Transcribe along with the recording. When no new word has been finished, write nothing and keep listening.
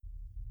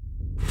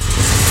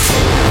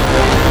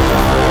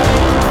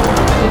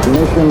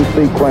Ignition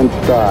sequence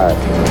start.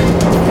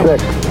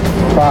 6,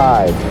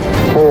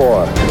 5,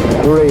 4,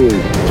 3,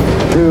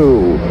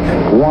 2,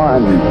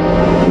 1,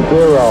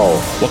 0.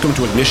 Welcome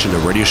to Ignition, a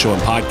radio show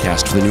and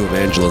podcast for the new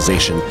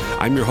evangelization.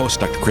 I'm your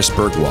host, Dr. Chris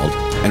Bergwald,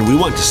 and we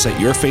want to set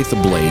your faith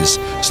ablaze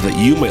so that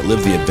you might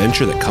live the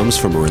adventure that comes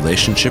from a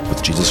relationship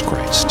with Jesus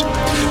Christ.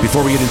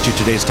 Before we get into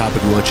today's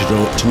topic, we want you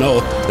to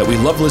know that we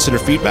love listener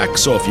feedback,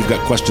 so if you've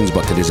got questions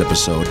about today's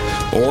episode,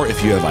 or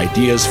if you have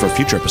ideas for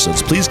future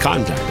episodes, please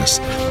contact us.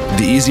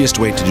 The easiest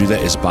way to do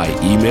that is by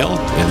email,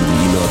 and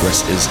the email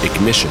address is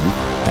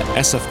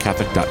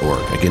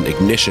ignition@sfcatholic.org. Again,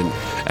 ignition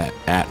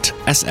at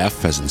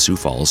SF, as in Sioux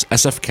Falls,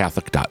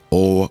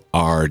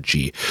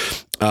 sfcatholic.org.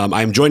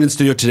 I'm joined in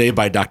studio today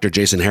by Dr.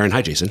 Jason Heron.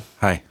 Hi, Jason.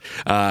 Hi.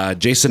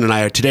 Jason and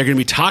I are today going to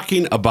be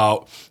talking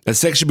about,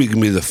 it's actually going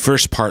to be the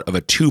first part of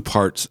a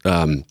two-part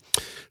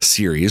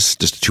series,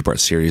 just a two-part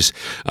series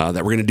that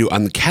we're going to do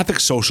on the Catholic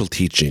social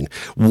teaching,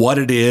 what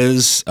it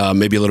is,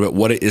 maybe a little bit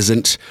what it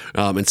isn't,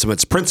 and some of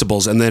its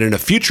principles. And then in a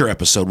future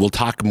episode, we'll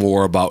talk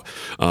more about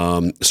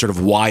sort of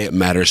why it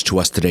matters to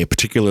us today,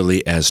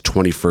 particularly as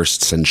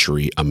 21st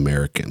century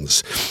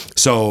Americans.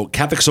 So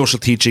Catholic social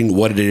teaching,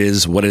 what it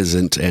is, what it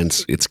isn't,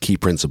 and its key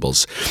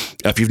principles.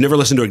 If you've never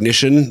listened to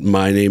Ignition,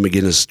 my name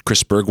again is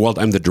Chris Bergwald.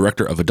 I'm the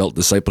Director of Adult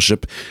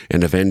Discipleship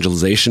and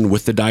Evangelization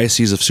with the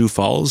Diocese of Sioux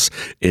Falls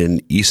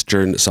in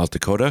Eastern South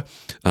Dakota.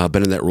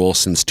 Been in that role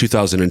since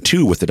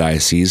 2002 with the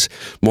diocese.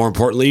 More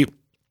importantly,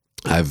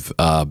 I've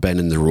been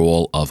in the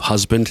role of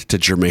husband to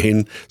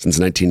Jermaine since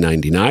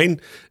 1999,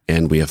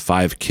 and we have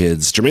 5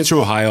 kids. Jermaine's from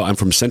Ohio. I'm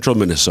from central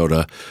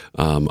Minnesota.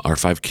 Our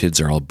 5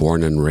 kids are all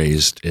born and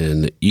raised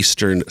in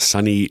eastern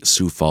sunny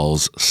Sioux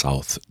Falls,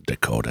 South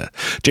Dakota.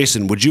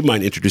 Jason, would you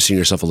mind introducing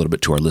yourself a little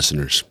bit to our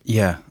listeners?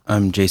 Yeah,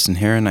 I'm Jason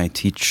Heron. I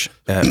teach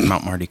at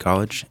Mount Marty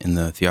College in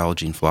the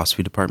Theology and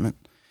Philosophy Department.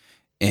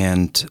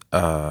 And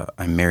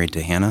I'm married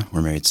to Hannah.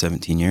 We're married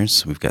 17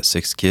 years. We've got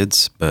 6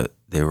 kids, but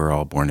they were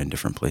all born in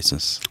different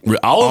places.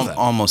 All of them?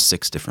 Almost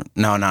 6 different.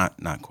 No, not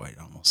quite.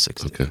 Almost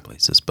 6 different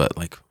places, but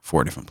like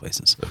 4 different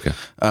places. Okay.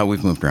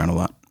 We've moved around a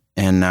lot,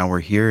 and now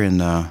we're here in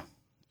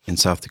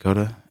South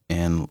Dakota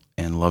and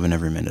loving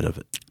every minute of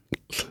it.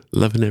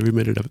 Loving every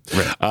minute of it.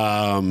 Right.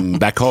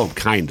 Back home,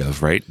 kind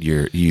of, right?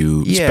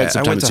 You spent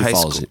some time in Sioux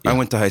Falls. School. Yeah. I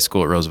went to high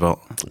school at Roosevelt.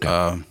 Okay.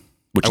 I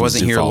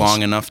wasn't here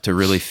long enough to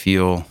really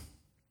feel.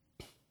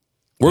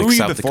 Where were you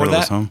South before Dakota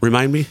was that? home.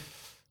 Remind me.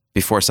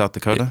 Before South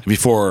Dakota?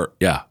 Before,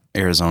 yeah.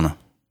 Arizona.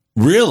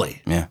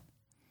 Really? Yeah.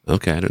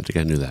 Okay, I don't think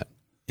I knew that.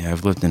 Yeah,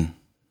 I've lived in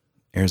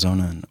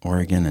Arizona and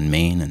Oregon and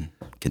Maine and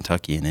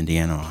Kentucky and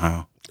Indiana,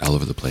 Ohio. All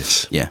over the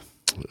place. Yeah.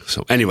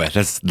 So anyway,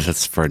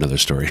 that's for another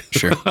story.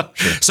 Sure.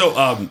 So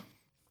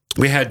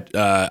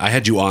I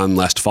had you on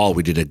last fall.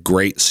 We did a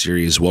great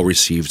series,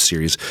 well-received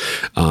series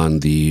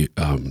on the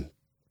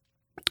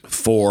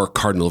 4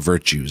 cardinal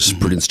virtues,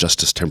 prudence,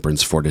 justice,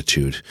 temperance,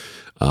 fortitude,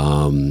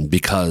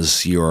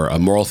 because you're a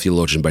moral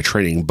theologian by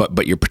training,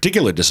 but your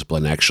particular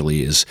discipline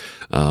actually is,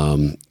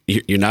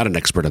 you're not an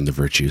expert on the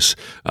virtues.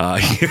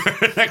 You're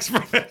an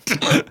expert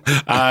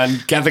on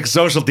Catholic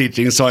social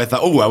teaching. So I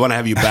thought, I want to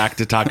have you back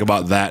to talk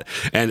about that.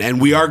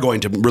 And we are we're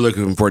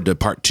looking forward to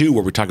part 2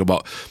 where we talk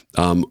about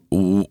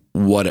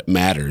what it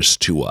matters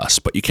to us,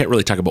 but you can't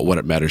really talk about what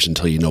it matters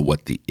until you know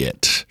what the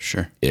it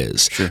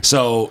is. Sure.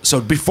 So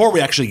before we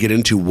actually get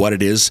into what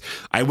it is,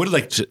 I would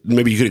like to,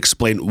 maybe you could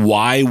explain,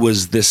 why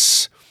was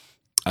this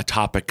a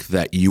topic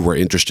that you were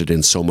interested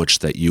in so much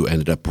that you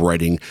ended up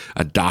writing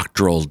a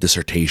doctoral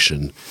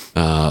dissertation,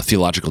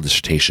 theological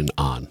dissertation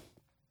on?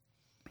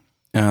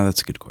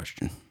 That's a good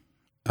question.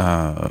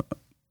 Well,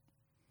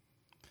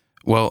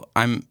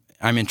 I'm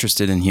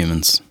interested in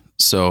humans,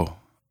 so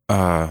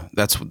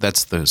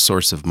that's the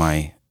source of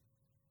my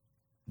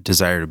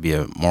desire to be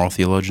a moral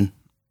theologian.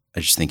 I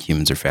just think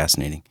humans are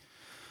fascinating.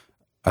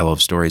 I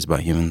love stories about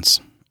humans.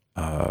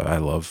 I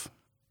love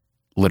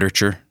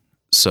literature,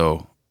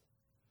 so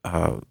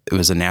it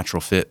was a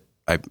natural fit.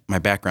 My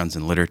background's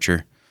in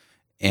literature,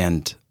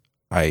 and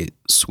I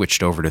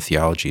switched over to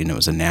theology, and it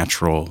was a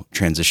natural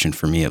transition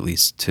for me, at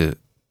least, to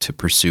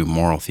pursue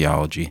moral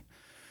theology.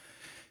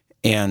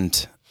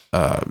 And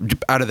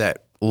out of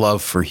that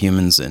love for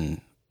humans and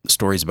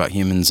stories about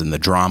humans and the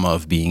drama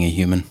of being a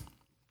human,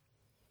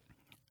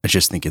 I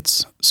just think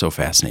it's so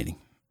fascinating.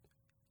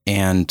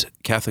 And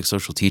Catholic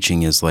social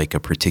teaching is like a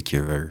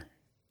particular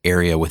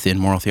area within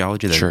moral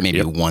theology. That's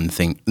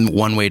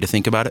one way to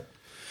think about it.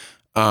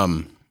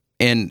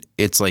 And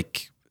it's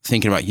like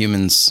thinking about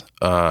humans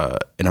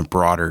in a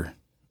broader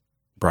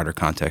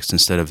context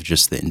instead of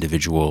just the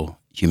individual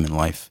human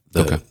life,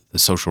 the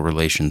social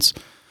relations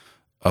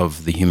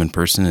of the human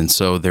person. And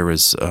so there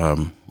was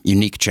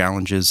unique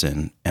challenges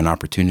and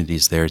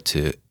opportunities there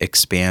to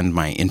expand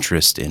my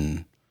interest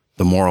in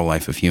the moral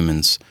life of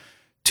humans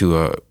to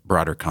a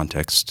broader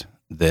context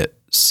that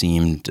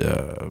seemed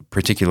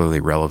particularly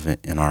relevant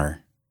in our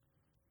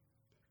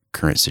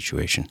current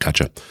situation.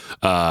 Gotcha.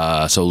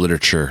 So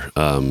literature,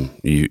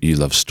 you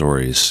love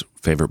stories.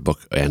 Favorite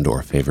book and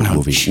or favorite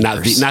movie?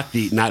 Jeepers. Not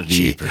the.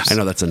 Jeepers. I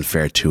know that's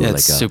unfair too.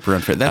 That's super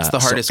unfair. That's the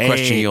hardest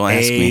question you'll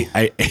ask me.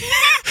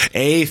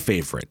 A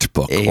favorite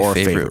book A or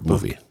favorite favorite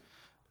book. movie.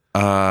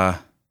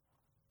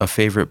 A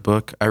favorite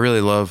book. I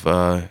really love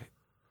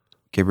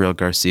Gabriel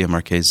Garcia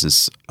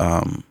Marquez's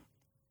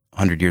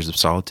 100 Years of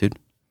Solitude.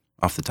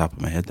 Off the top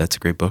of my head, that's a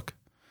great book.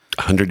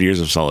 100 Years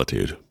of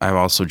Solitude. I've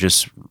also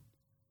just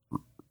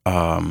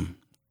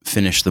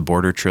finished the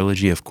Border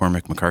trilogy of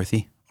Cormac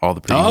McCarthy. All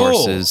the Pretty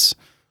Horses,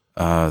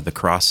 The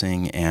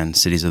Crossing, and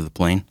Cities of the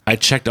Plain. I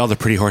checked all the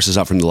Pretty Horses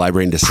out from the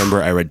library in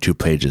December. I read 2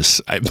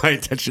 pages. My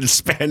attention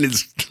span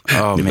is...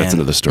 Oh, man. That's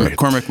another story.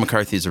 Cormac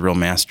McCarthy is a real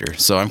master,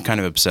 so I'm kind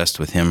of obsessed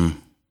with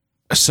him.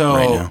 So,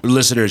 right now.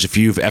 listeners, if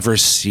you've ever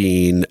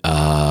seen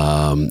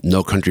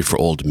No Country for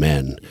Old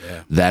Men,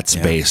 that's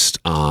based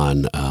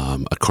on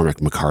a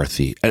Cormac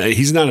McCarthy. And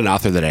he's not an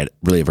author that I'd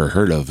really ever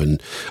heard of,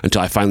 and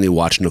until I finally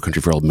watched No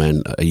Country for Old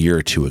Men a year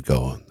or two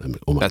ago.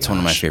 Oh my That's one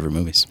of my gosh. favorite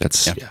movies.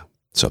 That's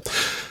So,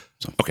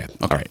 okay,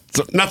 all right.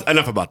 So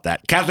enough about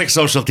that. Catholic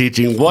social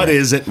teaching. What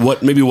is it?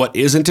 What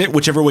isn't it?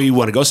 Whichever way you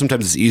want to go.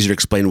 Sometimes it's easier to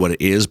explain what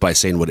it is by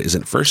saying what it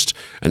isn't first,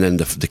 and then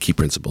the key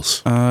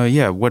principles.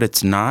 What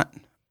it's not.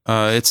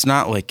 It's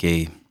not like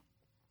a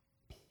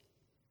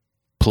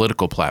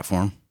political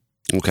platform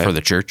for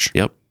the church.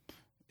 Yep.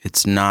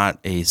 It's not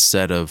a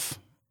set of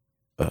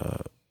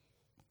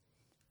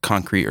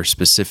concrete or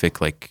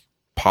specific like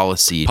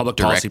policy Public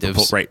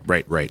directives. policy.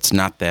 Right. It's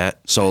not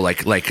that. So like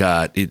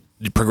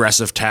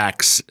progressive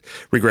tax,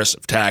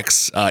 regressive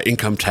tax,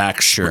 income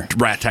tax,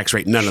 rat tax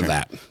rate, none of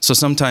that. So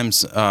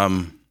sometimes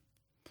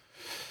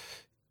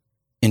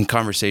in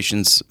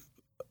conversations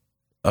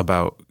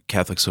about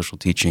Catholic social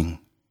teaching,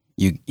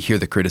 you hear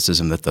the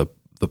criticism that the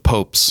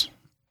popes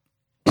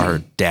are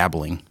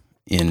dabbling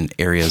in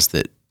areas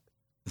that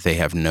they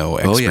have no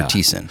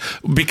expertise in.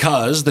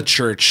 Because the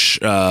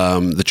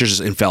church's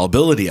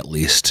infallibility, at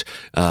least,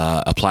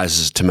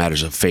 applies to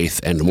matters of faith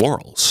and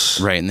morals.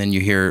 Right. And then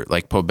you hear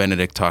like Pope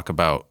Benedict talk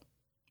about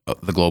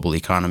the global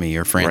economy,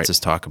 or Francis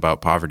talk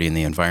about poverty and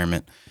the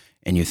environment.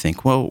 And you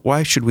think, well,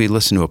 why should we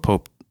listen to a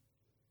pope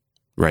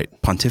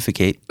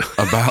pontificate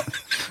about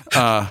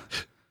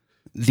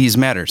these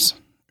matters?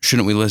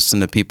 Shouldn't we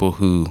listen to people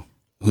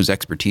whose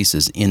expertise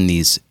is in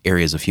these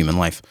areas of human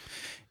life?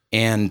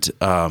 And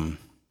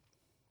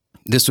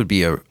this would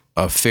be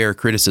a fair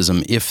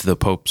criticism if the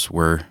popes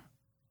were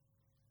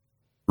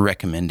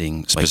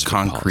recommending Specific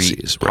like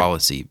concrete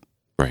policy.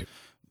 Right.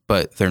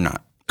 But they're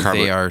not.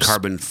 They are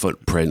carbon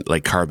footprint,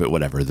 like carbon,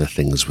 whatever, the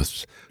things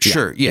with...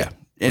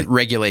 And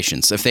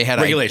regulations. If they had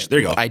there you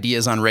go.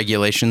 ideas on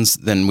regulations,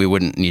 then we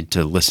wouldn't need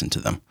to listen to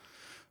them.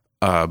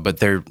 But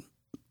they're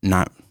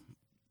not...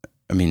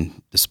 I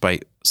mean,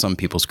 despite some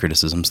people's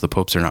criticisms, the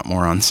popes are not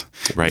morons.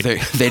 Right.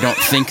 They don't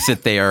think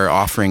that they are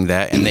offering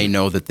that, and they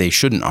know that they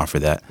shouldn't offer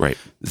that. Right.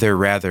 They're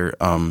rather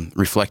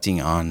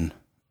reflecting on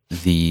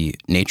the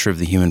nature of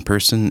the human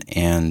person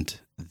and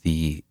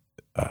the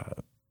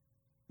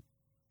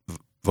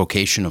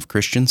vocation of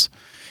Christians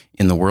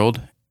in the world,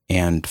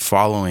 and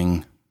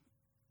following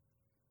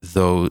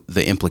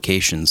the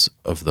implications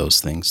of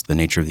those things, the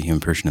nature of the human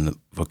person and the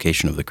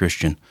vocation of the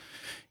Christian,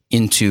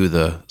 into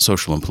the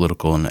social and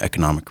political and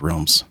economic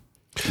realms.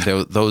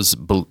 Those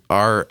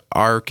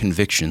our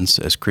convictions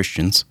as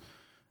Christians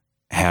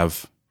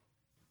have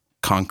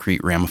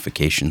concrete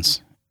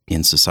ramifications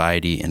in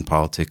society, in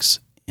politics,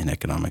 in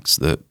economics.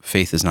 The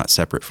faith is not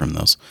separate from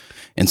those.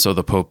 And so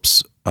the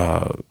popes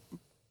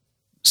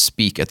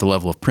speak at the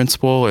level of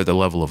principle or the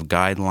level of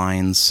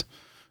guidelines,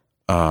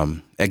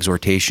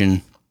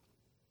 exhortation,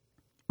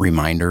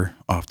 reminder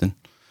often,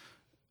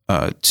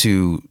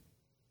 to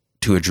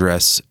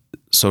address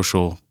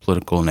social,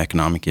 political, and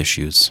economic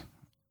issues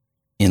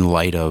in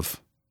light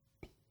of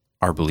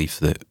our belief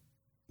that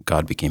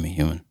God became a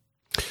human.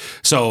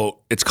 So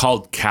it's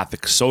called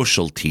Catholic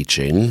social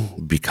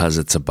teaching because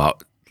it's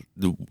about,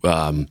 this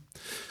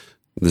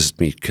is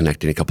me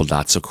connecting a couple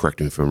dots, so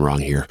correct me if I'm wrong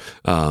here.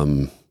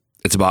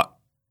 It's about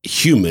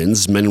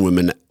humans, men and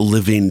women,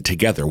 living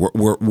together.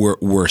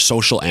 We're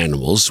social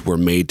animals. We're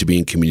made to be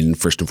in communion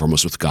first and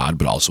foremost with God,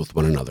 but also with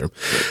one another.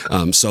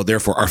 So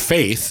therefore our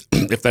faith,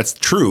 if that's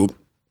true,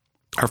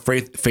 our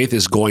faith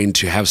is going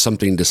to have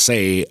something to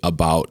say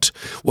about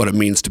what it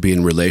means to be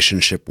in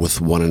relationship with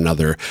one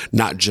another,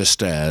 not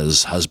just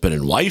as husband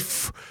and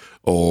wife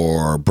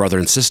or brother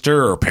and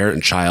sister or parent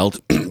and child,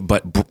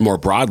 but more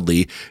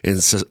broadly in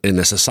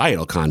a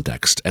societal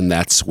context. And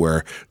that's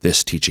where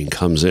this teaching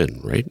comes in,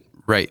 right?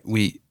 Right.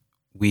 We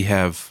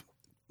have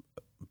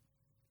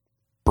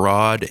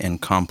broad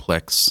and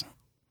complex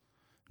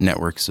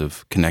networks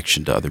of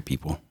connection to other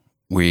people.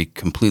 We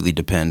completely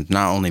depend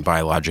not only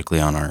biologically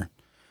on our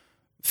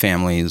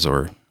families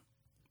or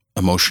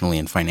emotionally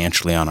and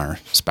financially on our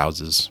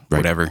spouses,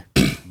 whatever,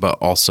 but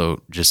also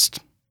just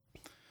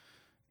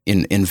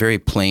in very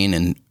plain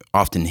and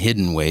often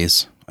hidden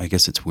ways. I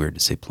guess it's weird to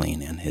say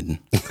plain and hidden.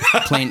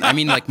 Plain, I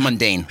mean like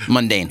mundane.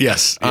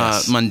 Yes.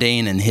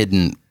 Mundane and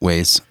hidden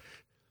ways.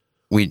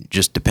 We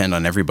just depend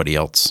on everybody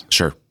else.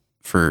 Sure.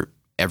 For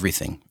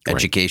everything.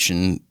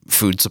 Education,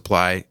 food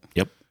supply,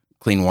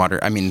 clean water.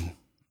 I mean,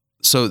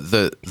 so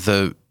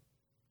the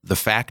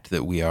fact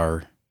that we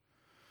are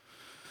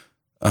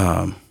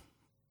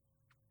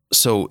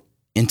so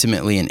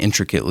intimately and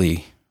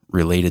intricately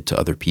related to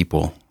other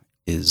people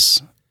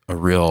is a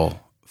real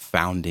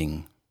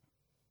founding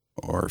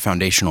or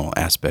foundational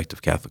aspect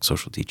of Catholic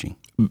social teaching.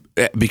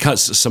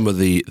 Because some of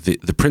the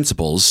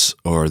principles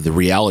or the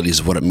realities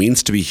of what it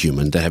means to be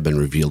human that have been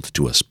revealed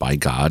to us by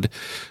God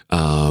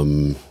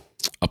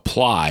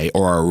apply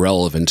or are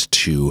relevant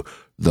to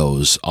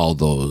all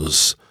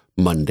those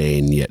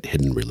mundane yet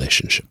hidden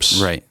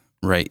relationships. Right.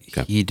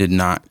 Okay. He did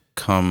not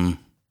become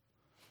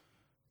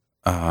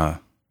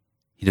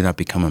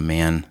a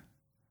man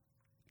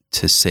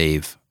to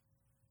save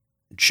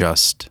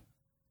just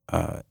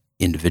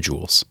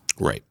individuals.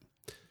 Right.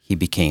 He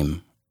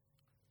became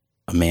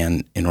a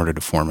man in order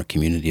to form a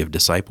community of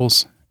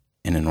disciples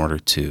and in order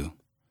to,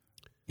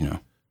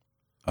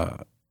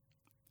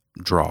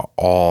 draw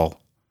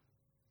all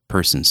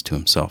persons to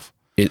himself.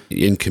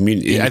 In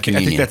community. I think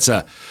communion. that's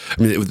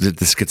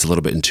this gets a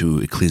little bit into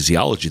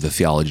ecclesiology, the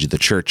theology of the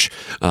church.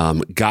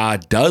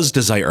 God does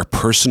desire a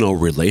personal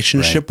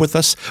relationship with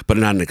us, but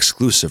not an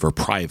exclusive or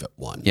private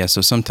one. Yeah,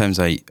 so sometimes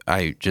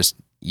I just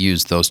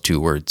use those two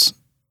words.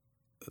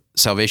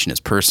 Salvation is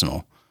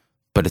personal,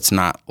 but it's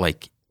not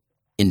like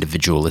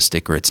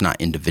individualistic or it's not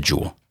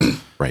individual.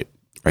 Right.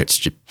 It's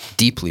just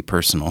deeply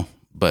personal,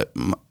 but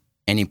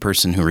any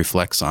person who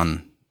reflects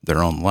on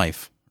their own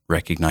life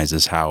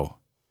recognizes how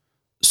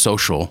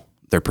social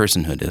their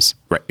personhood is.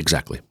 Right,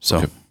 exactly. So,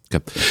 okay.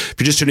 If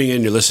you're just tuning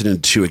in, you're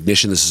listening to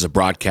Ignition. This is a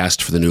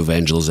broadcast for the New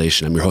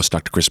Evangelization. I'm your host,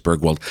 Dr. Chris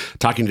Bergwald,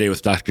 talking today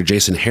with Dr.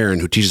 Jason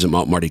Heron, who teaches at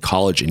Mount Marty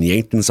College in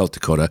Yankton, South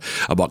Dakota,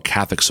 about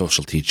Catholic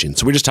social teaching.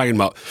 So we're just talking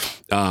about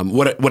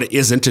what it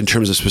isn't in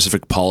terms of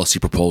specific policy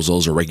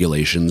proposals or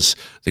regulations,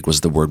 I think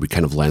was the word we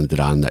kind of landed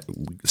on that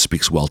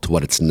speaks well to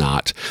what it's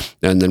not.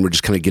 And then we're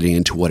just kind of getting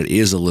into what it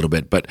is a little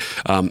bit. But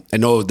I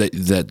know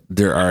that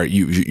there are,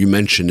 you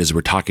mentioned as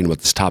we're talking about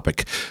this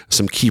topic,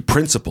 some key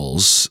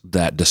principles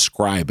that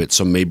describe it.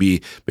 So maybe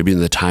in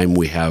the time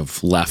we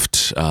have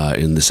left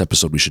in this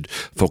episode, we should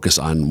focus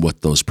on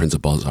what those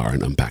principles are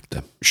and unpack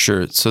them.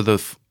 Sure. So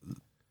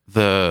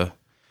the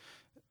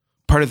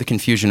part of the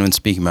confusion when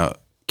speaking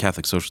about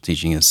Catholic social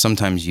teaching is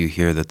sometimes you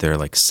hear that there are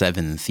like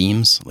 7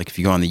 themes. Like if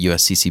you go on the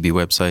USCCB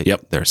website,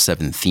 there are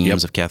 7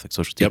 themes of Catholic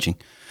social teaching.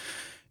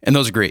 And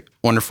those are great,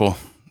 wonderful.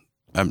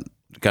 I've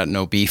got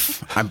no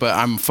beef, but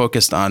I'm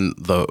focused on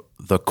the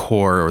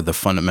core or the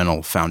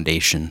fundamental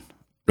foundation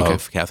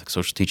of Catholic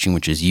social teaching,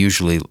 which is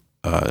usually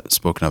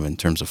spoken of in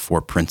terms of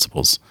 4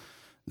 principles: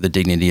 the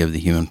dignity of the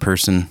human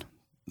person,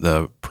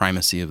 the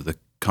primacy of the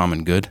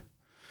common good,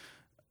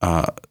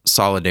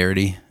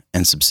 solidarity,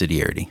 and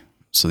subsidiarity.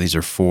 So these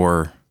are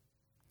 4,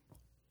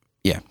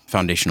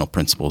 foundational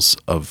principles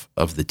of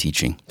the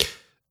teaching.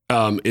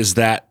 Is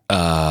that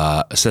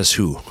says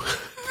who?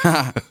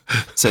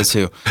 Says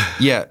who?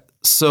 Yeah.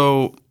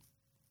 So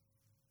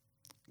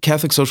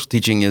Catholic social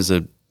teaching is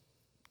a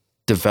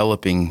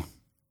developing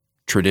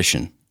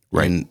tradition,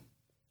 right?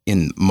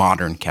 In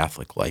modern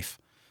Catholic life.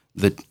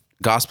 The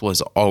gospel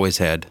has always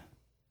had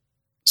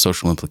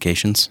social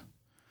implications.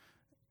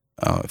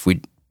 If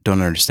we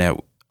don't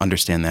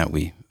understand that,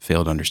 we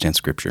fail to understand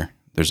Scripture.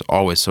 There's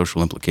always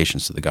social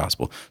implications to the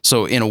gospel.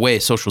 So in a way,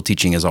 social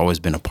teaching has always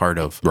been a part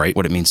of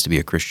what it means to be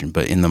a Christian.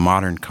 But in the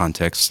modern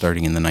context,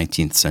 starting in the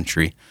 19th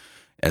century,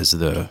 as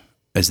the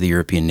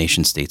European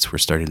nation states were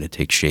starting to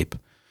take shape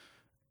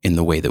in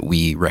the way that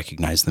we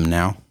recognize them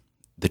now,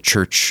 the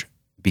church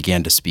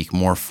began to speak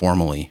more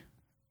formally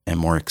and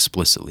more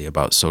explicitly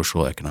about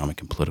social, economic,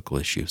 and political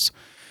issues.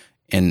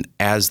 And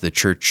as the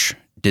church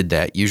did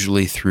that,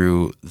 usually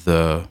through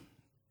the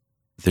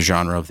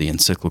genre of the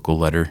encyclical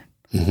letter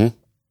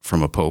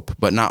from a pope,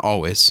 but not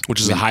always.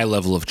 Which is a high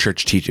level of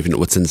church teaching. If you know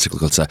what's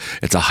encyclical,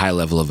 it's a high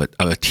level of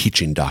a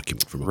teaching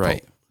document from a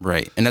pope.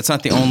 Right. And that's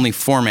not the only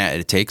format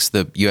it takes.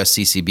 The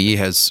USCCB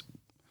has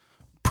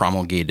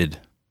promulgated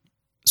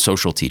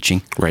social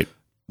teaching. Right.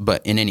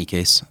 But in any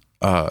case,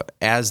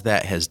 as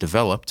that has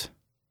developed,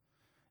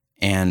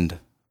 and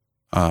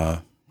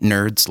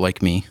nerds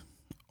like me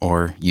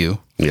or you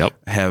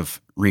have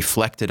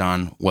reflected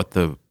on what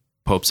the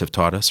popes have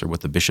taught us or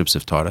what the bishops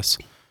have taught us,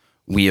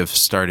 we have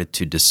started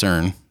to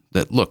discern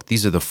that, look,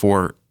 these are the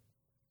 4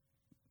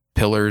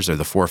 pillars or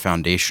the 4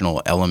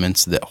 foundational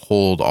elements that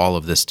hold all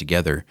of this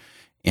together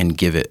and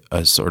give it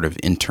a sort of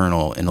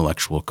internal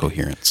intellectual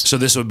coherence. So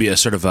this would be a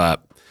sort of a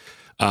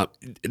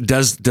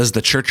does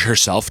the church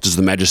herself, does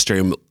the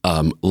magisterium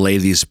lay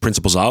these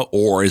principles out,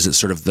 or is it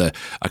sort of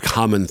a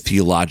common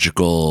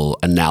theological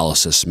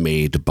analysis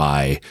made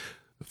by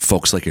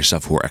folks like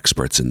yourself who are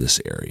experts in this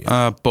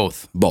area?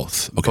 Both.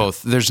 Okay.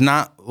 Both. There's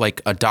not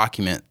like a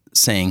document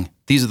saying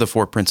these are the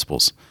 4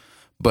 principles,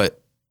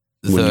 but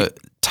the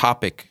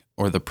topic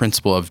or the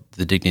principle of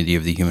the dignity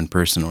of the human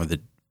person or the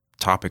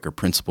topic or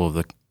principle of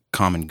the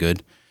common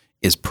good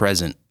is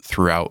present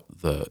throughout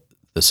the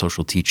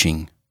social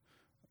teaching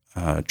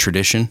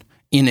tradition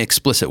in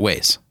explicit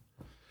ways.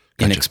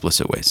 Gotcha. In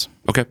explicit ways.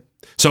 Okay.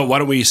 So why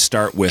don't we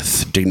start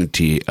with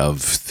dignity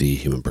of the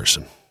human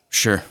person?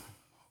 Sure.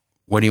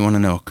 What do you want to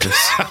know, Chris?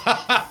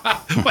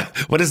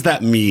 What does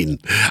that mean?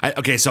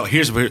 Okay, so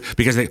here's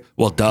because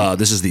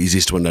this is the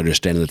easiest one to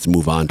understand. Let's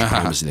move on to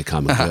primacy of the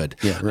common good.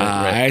 Yeah,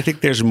 right. I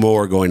think there's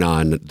more going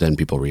on than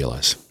people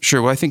realize.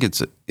 Sure. Well, I think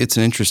it's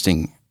an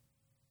interesting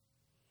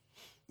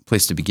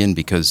place to begin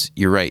because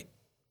you're right.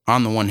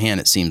 On the one hand,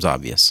 it seems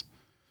obvious.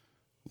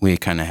 We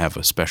kind of have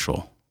a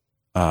special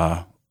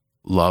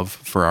love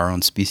for our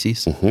own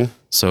species. Mm-hmm.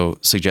 So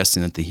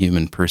suggesting that the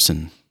human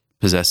person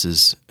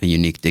possesses a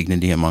unique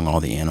dignity among all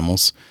the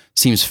animals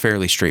seems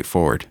fairly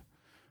straightforward.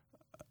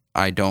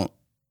 Sorry.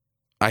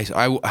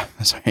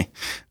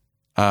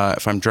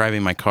 If I'm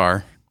driving my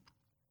car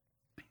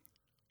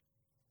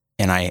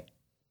and I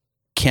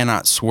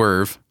cannot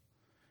swerve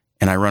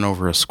and I run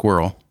over a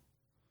squirrel,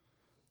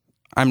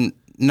 I'm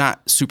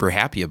not super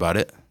happy about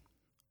it.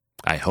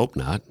 I hope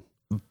not.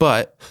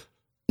 But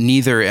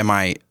neither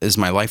is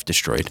my life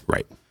destroyed.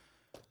 Right.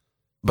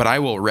 But I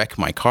will wreck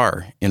my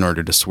car in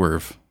order to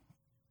swerve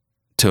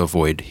to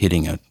avoid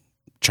hitting a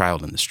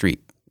child in the street.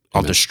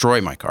 I'll destroy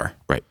my car.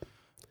 Right.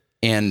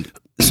 And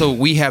so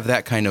we have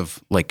that kind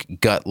of like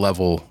gut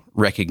level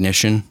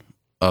recognition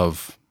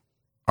of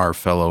our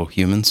fellow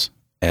humans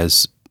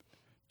as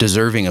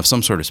deserving of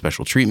some sort of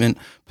special treatment,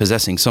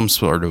 possessing some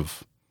sort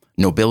of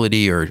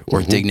nobility or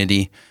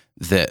dignity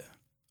that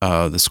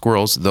the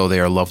squirrels, though they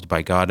are loved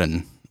by God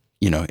and,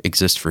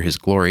 exist for his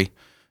glory,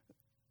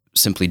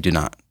 simply do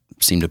not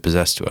seem to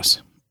possess to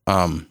us.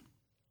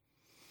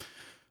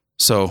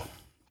 So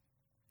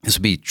this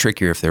would be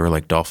trickier if there were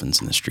like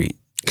dolphins in the street.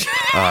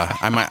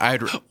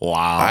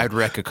 I'd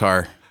wreck a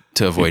car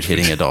to avoid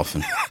hitting a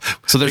dolphin.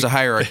 So there's a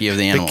hierarchy of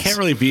the animals. They can't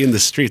really be in the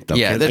street, though.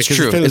 Yeah, that's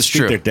true. If they're in the It's street,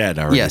 true. They're dead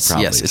already. Yes,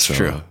 probably, it's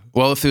true.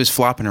 Well, if it was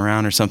flopping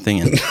around or something,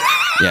 and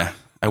yeah,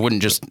 I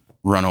wouldn't just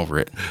run over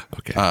it.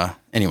 Okay.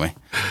 Anyway,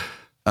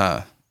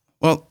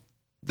 well,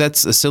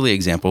 that's a silly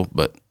example,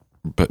 but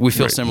we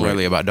feel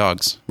similarly about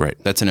dogs. Right.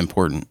 That's an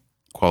important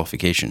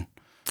qualification.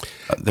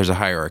 There's a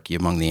hierarchy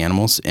among the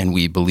animals, and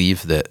we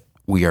believe that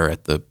we are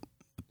at the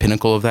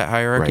pinnacle of that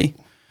hierarchy.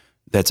 Right.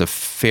 That's a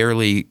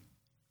fairly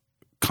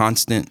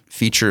constant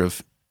feature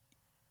of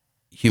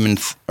human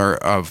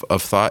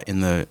of thought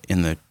in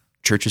the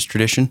church's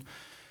tradition.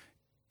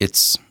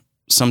 It's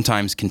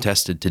sometimes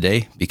contested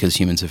today because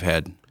humans have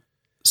had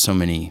so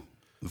many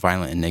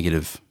violent and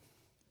negative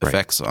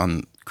effects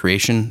on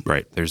creation.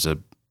 Right. There's a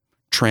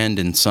trend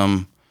in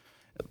some,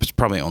 it's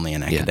probably only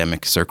in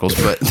academic circles,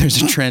 but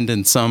there's a trend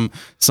in some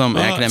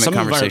academic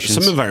conversations.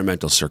 Some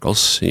environmental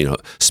circles,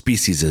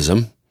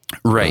 speciesism.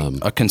 Right.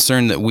 A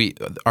concern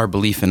that our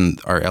belief in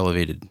our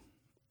elevated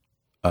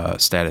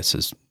status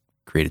has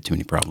created too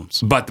many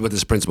problems. But what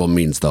this principle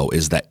means, though,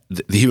 is that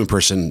the human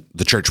person,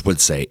 the church would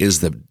say,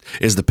 is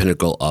the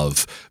pinnacle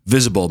of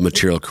visible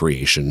material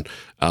creation,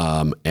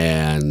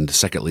 and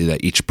secondly,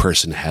 that each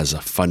person has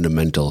a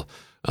fundamental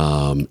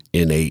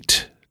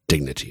innate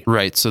dignity.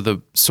 Right. So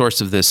the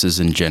source of this is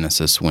in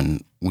Genesis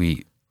when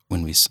we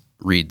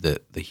read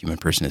that the human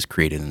person is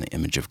created in the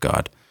image of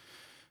God,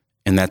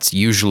 and that's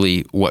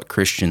usually what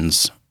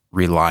Christians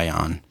rely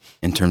on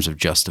in terms of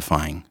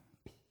justifying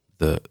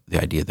the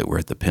idea that we're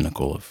at the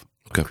pinnacle of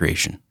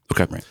creation.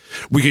 Okay. Right.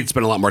 We could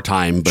spend a lot more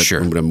time, but Sure.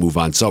 I'm going to move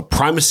on. So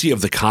primacy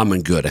of the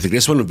common good. I think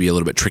this one would be a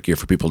little bit trickier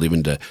for people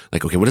even to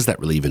okay, what does that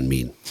really even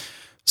mean?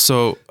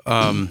 So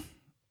the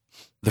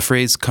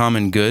phrase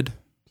common good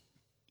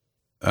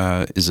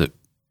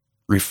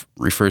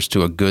refers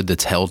to a good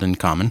that's held in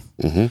common.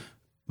 Mm-hmm.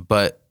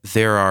 But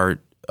there are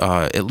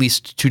at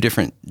least two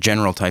different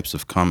general types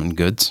of common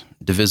goods,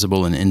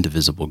 divisible and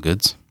indivisible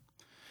goods.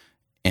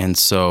 And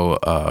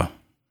so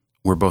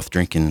we're both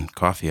drinking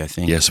coffee, I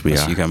think. Yes, we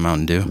are. You got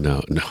Mountain Dew?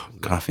 No.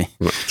 Coffee.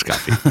 It's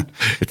coffee.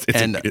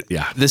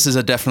 This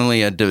is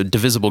definitely a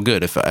divisible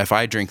good. If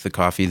I drink the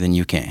coffee, then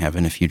you can't have it.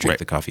 And if you drink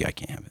the coffee, I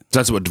can't have it.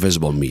 That's what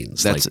divisible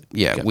means.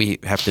 We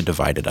have to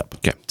divide it up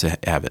to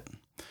have it.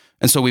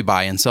 And so we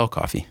buy and sell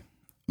coffee.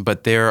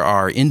 But there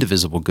are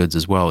indivisible goods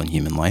as well in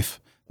human life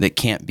that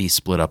can't be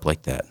split up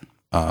like that.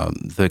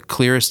 The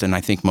clearest and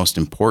I think most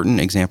important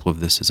example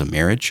of this is a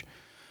marriage.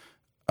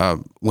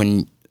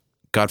 When,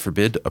 God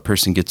forbid, a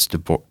person gets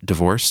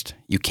divorced,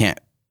 you can't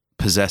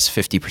possess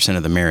 50%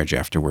 of the marriage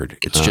afterward.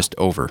 It's just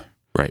over.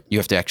 Right. You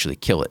have to actually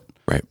kill it.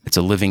 Right. It's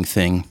a living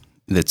thing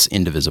that's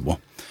indivisible.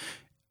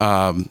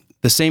 The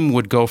same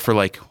would go for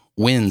like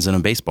wins in a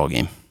baseball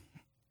game.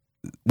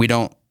 We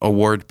don't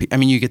award.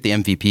 You get the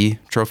MVP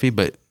trophy,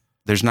 but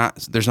there's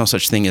no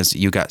such thing as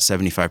you got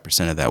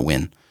 75% of that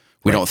win.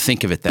 We don't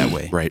think of it that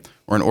way. Right.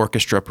 Or an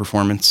orchestra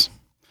performance.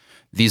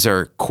 These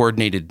are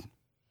coordinated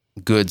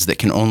goods that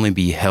can only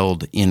be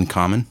held in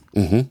common.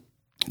 Mm-hmm.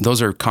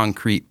 Those are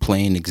concrete,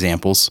 plain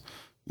examples.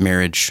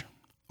 Marriage,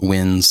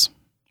 wins,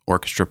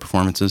 orchestra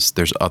performances.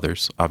 There's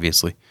others,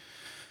 obviously.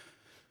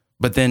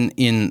 But then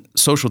in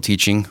social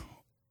teaching,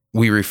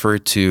 we refer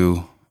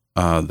to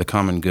the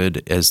common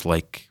good as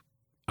like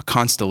a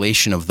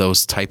constellation of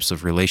those types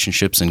of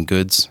relationships and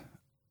goods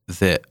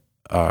that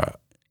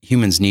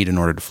humans need in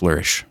order to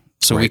flourish.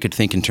 So we could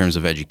think in terms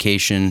of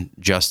education,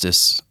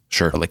 justice,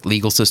 sure, or like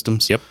legal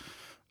systems. Yep.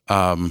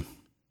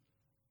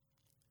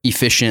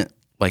 Efficient,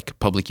 like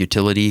public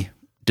utility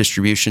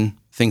distribution,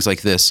 things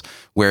like this,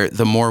 where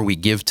the more we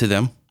give to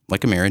them,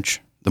 like a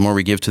marriage, the more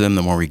we give to them,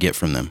 the more we get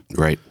from them.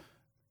 Right.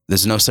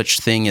 There's no such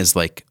thing as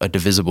like a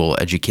divisible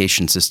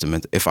education system.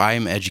 If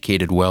I'm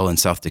educated well in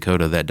South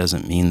Dakota, that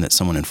doesn't mean that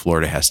someone in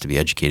Florida has to be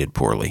educated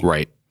poorly.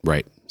 Right.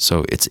 Right.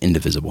 So it's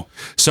indivisible.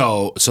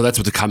 So that's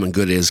what the common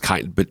good is,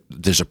 but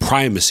there's a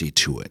primacy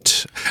to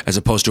it, as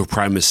opposed to a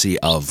primacy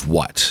of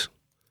what?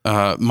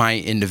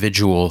 My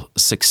individual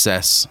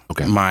success,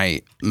 Okay.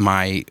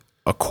 my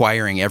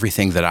acquiring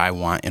everything that I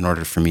want in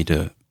order for me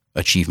to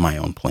achieve my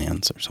own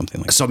plans or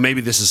something like that. So maybe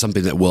this is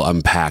something that we'll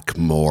unpack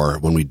more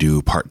when we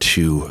do part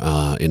 2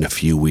 in a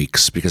few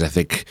weeks, because I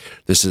think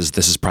this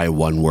is probably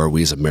one where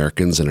we as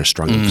Americans and our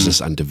strong emphasis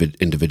on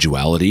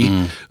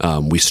individuality,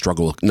 we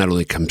struggle not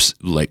only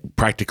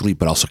practically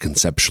but also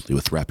conceptually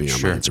with wrapping our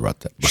minds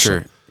around that.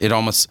 Sure. It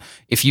almost,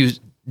 if you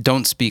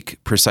don't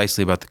speak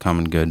precisely about the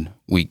common good,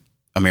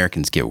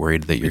 Americans get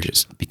worried that you're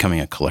just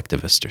becoming a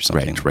collectivist or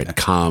something. Right.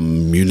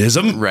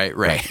 Communism. Right.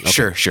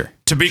 Okay. Sure.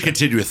 To be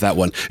continued with that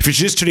one. If you're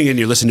just tuning in,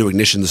 you're listening to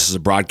Ignition. This is a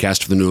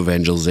broadcast for the New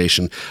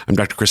Evangelization. I'm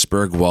Dr. Chris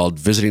Bergwald,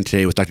 visiting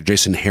today with Dr.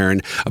 Jason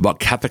Heron about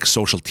Catholic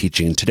social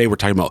teaching. Today we're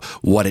talking about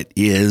what it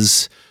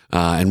is,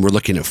 and we're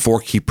looking at 4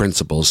 key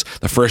principles.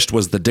 The first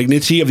was the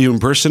dignity of the human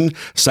person.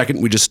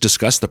 Second, we just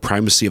discussed the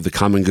primacy of the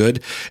common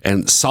good.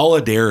 And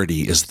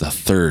solidarity is the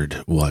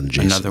third one,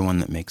 Jason. Another one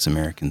that makes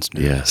Americans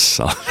nervous.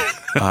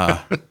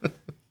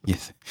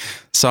 Yes.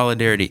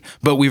 Solidarity.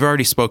 But we've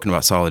already spoken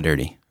about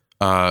solidarity.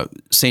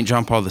 St.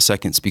 John Paul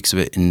II speaks of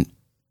it in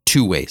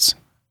 2 ways.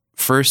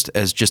 First,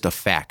 as just a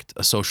fact,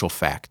 a social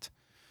fact,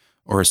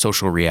 or a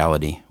social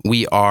reality.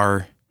 We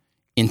are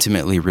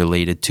intimately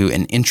related to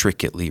and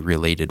intricately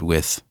related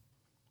with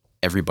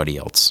everybody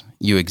else.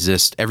 You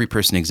exist, every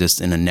person exists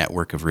in a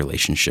network of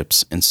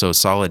relationships. And so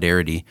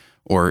solidarity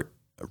or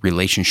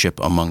relationship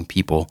among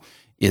people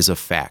is a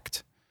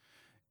fact.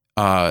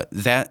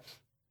 That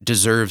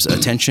deserves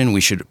attention.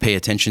 We should pay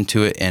attention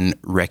to it and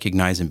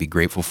recognize and be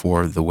grateful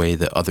for the way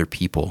that other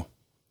people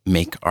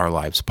make our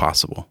lives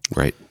possible.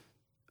 Right.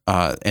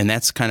 And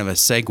that's kind of a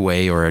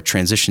segue or a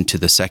transition to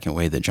the second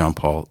way that John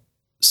Paul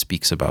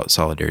speaks about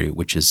solidarity,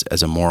 which is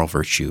as a moral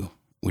virtue,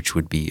 which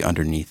would be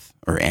underneath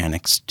or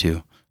annexed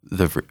to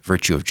the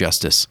virtue of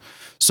justice.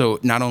 So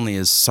not only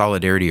is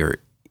solidarity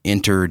or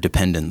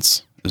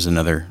interdependence is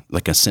another,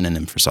 like a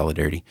synonym for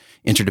solidarity.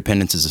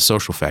 Interdependence is a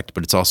social fact,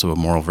 but it's also a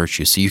moral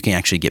virtue. So you can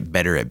actually get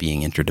better at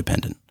being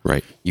interdependent.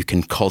 Right. You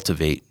can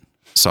cultivate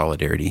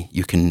solidarity.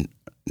 You can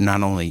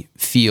not only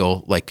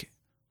feel like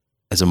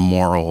as a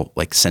moral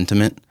like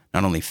sentiment,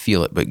 not only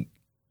feel it, but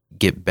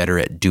get better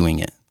at doing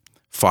it,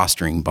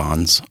 fostering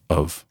bonds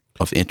of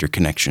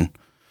interconnection.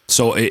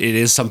 So it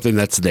is something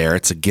that's there.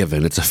 It's a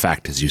given. It's a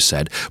fact, as you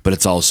said, but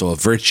it's also a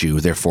virtue,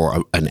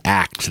 therefore an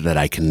act that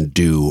I can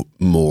do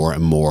more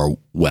and more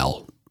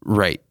well.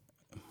 Right.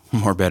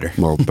 More better.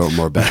 More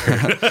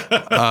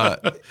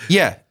better.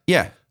 Yeah.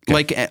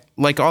 Okay.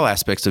 Like all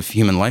aspects of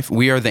human life,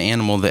 we are the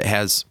animal that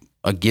has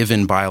a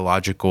given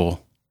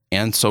biological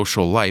and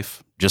social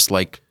life, just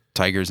like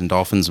tigers and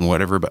dolphins and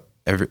whatever, but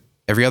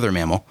every other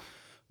mammal.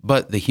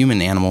 But the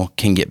human animal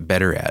can get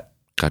better at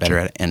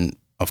it, and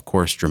of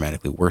course,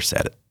 dramatically worse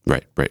at it.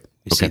 Right.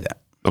 We see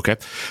that. Okay.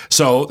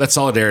 So that's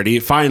solidarity.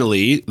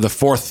 Finally, the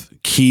 4th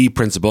key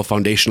principle,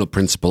 foundational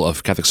principle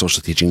of Catholic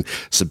social teaching,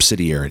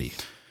 subsidiarity.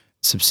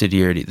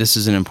 Subsidiarity. This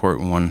is an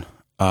important one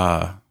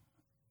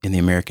in the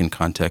American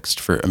context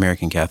for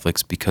American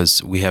Catholics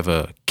because we have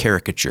a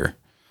caricature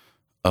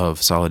of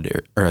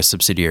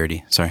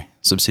subsidiarity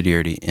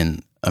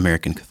in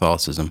American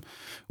Catholicism,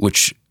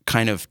 which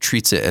kind of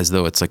treats it as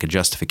though it's like a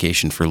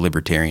justification for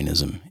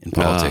libertarianism in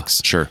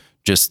politics. Sure.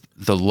 Just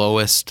the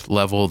lowest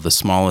level, the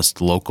smallest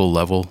local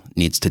level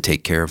needs to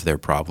take care of their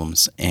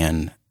problems,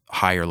 and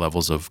higher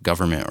levels of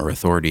government or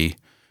authority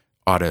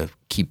ought to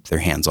keep their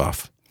hands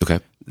off. Okay.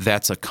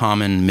 That's a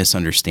common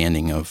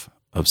misunderstanding of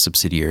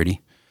subsidiarity.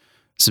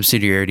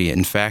 Subsidiarity,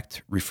 in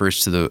fact,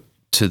 refers to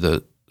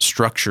the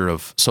structure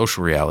of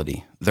social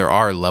reality. There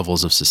are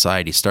levels of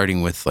society,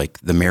 starting with like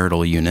the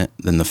marital unit,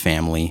 then the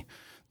family,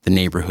 the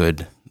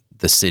neighborhood,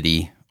 the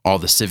city, all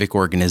the civic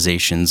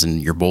organizations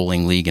and your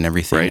bowling league and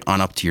everything, right,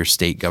 on up to your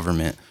state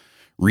government,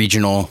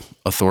 regional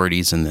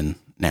authorities, and then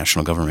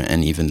national government,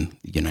 and even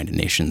the United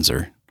Nations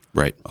or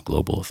right, a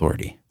global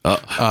authority.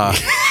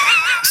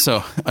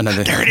 So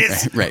another, there it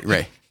is.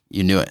 Right.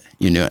 You knew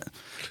it.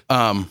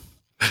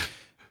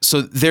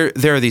 So there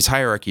are these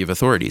hierarchy of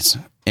authorities,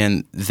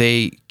 and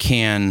they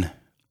can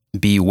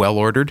be well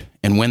ordered.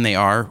 And when they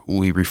are,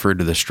 we refer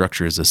to the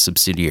structure as a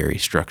subsidiary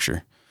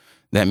structure.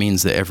 That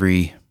means that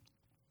every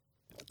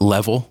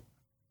level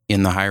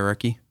in the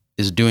hierarchy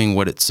is doing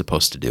what it's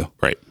supposed to do.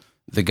 Right.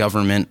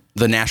 The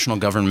national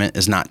government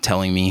is not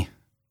telling me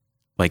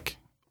like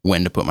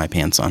when to put my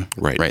pants on.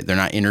 Right. They're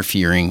not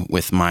interfering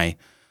with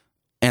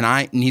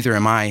neither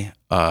am I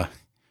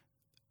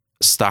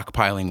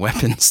stockpiling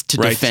weapons to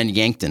Right. defend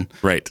Yankton.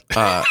 Right.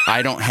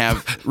 I don't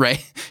have,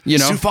 right, you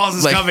know. Sioux Falls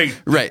is coming.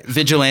 Right,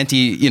 vigilante,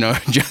 you know,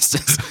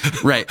 justice.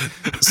 Right.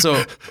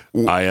 So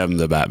I am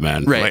the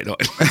Batman. Right. No.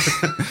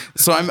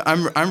 so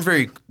I'm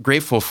very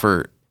grateful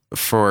for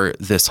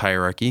this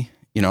hierarchy.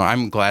 You know,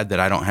 I'm glad that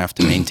I don't have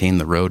to maintain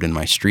the road in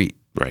my street.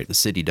 Right. The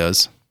city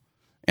does.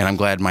 And I'm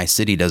glad my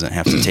city doesn't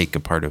have to take a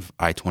part of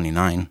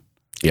I-29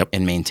 Yep.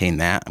 and maintain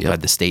that. I'm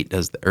glad the state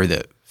does, or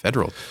the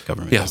federal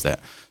government Yeah. does that.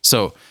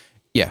 So,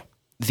 yeah,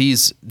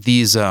 these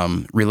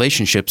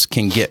relationships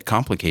can get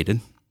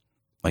complicated.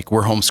 Like,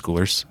 we're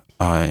homeschoolers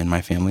in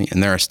my family,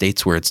 and there are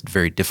states where it's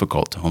very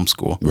difficult to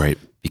homeschool, Right.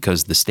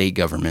 because the state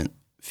government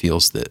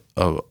feels that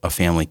a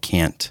family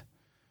can't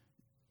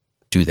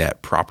do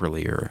that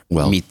properly or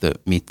meet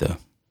the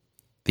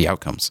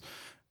outcomes.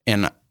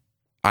 And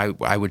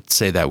I would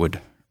say that would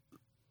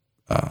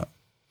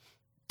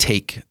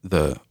take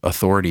the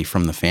authority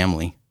from the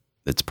family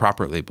that's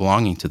properly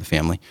belonging to the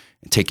family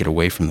and take it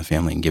away from the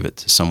family and give it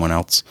to someone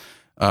else.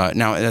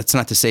 Now, that's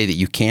not to say that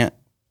you can't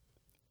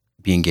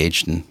be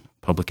engaged in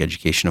public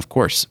education, of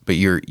course, but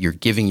you're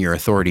giving your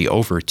authority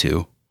over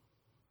to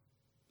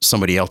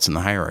somebody else in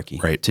the hierarchy,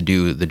 Right. to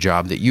do the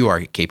job that you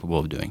are capable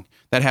of doing.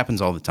 That happens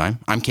all the time.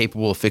 I'm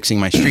capable of fixing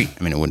my street.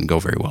 I mean, it wouldn't go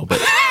very well,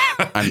 but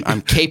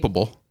I'm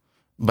capable,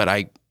 but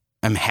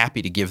I'm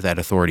happy to give that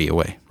authority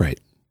away. Right.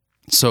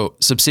 So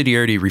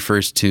subsidiarity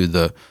refers to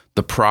the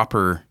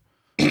proper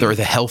or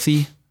the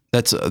healthy.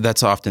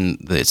 That's often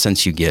the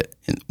sense you get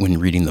when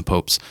reading the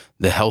popes.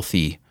 The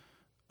healthy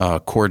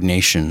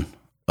coordination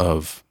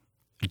of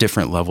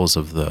different levels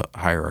of the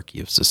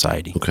hierarchy of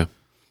society. Okay.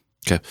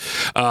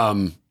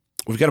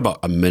 We've got about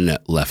a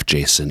minute left,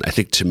 Jason. I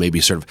think to maybe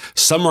sort of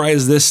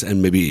summarize this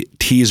and maybe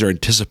tease or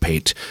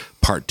anticipate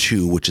part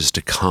 2, which is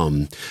to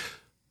come.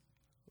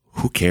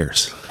 Who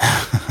cares?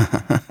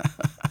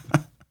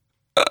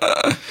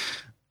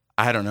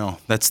 I don't know.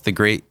 That's the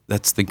great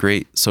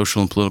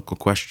social and political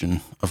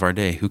question of our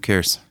day. Who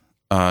cares?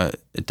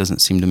 It doesn't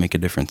seem to make a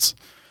difference.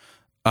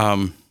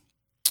 I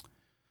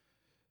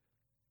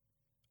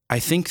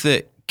think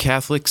that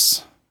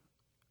Catholics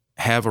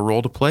have a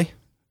role to play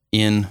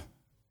in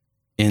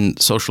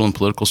social and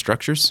political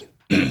structures.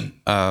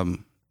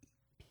 And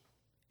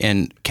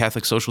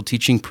Catholic social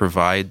teaching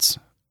provides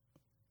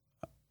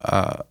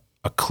a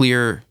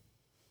clear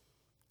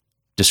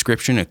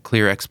description, a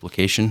clear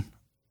explication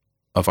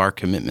of our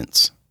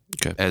commitments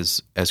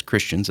as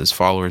Christians, as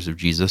followers of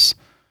Jesus,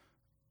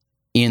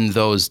 in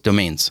those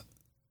domains,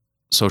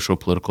 social,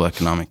 political,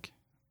 economic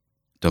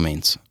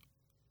domains.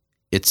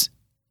 It's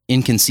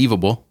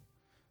inconceivable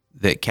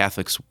that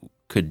Catholics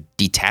could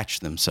detach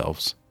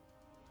themselves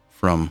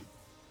from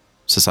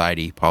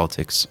society,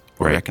 politics,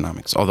 or Right.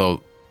 economics,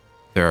 although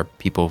there are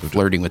people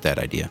flirting with that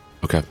idea.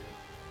 Okay.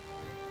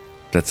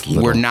 That's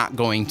We're not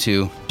going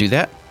to do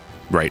that,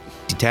 right.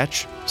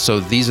 detach. So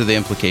these are the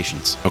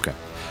implications. Okay.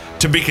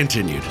 To be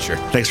continued. Sure.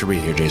 Thanks for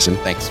being here, Jason.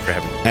 Thanks for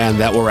having me. And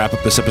that will wrap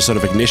up this episode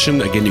of Ignition.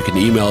 Again, you can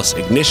email us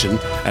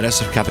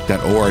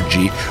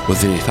ignition@sfcatholic.org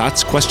with any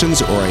thoughts,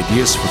 questions, or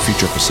ideas for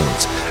future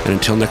episodes. And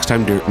until next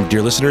time,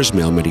 dear listeners,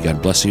 may Almighty God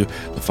bless you,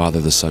 the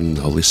Father, the Son, and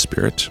the Holy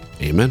Spirit.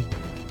 Amen.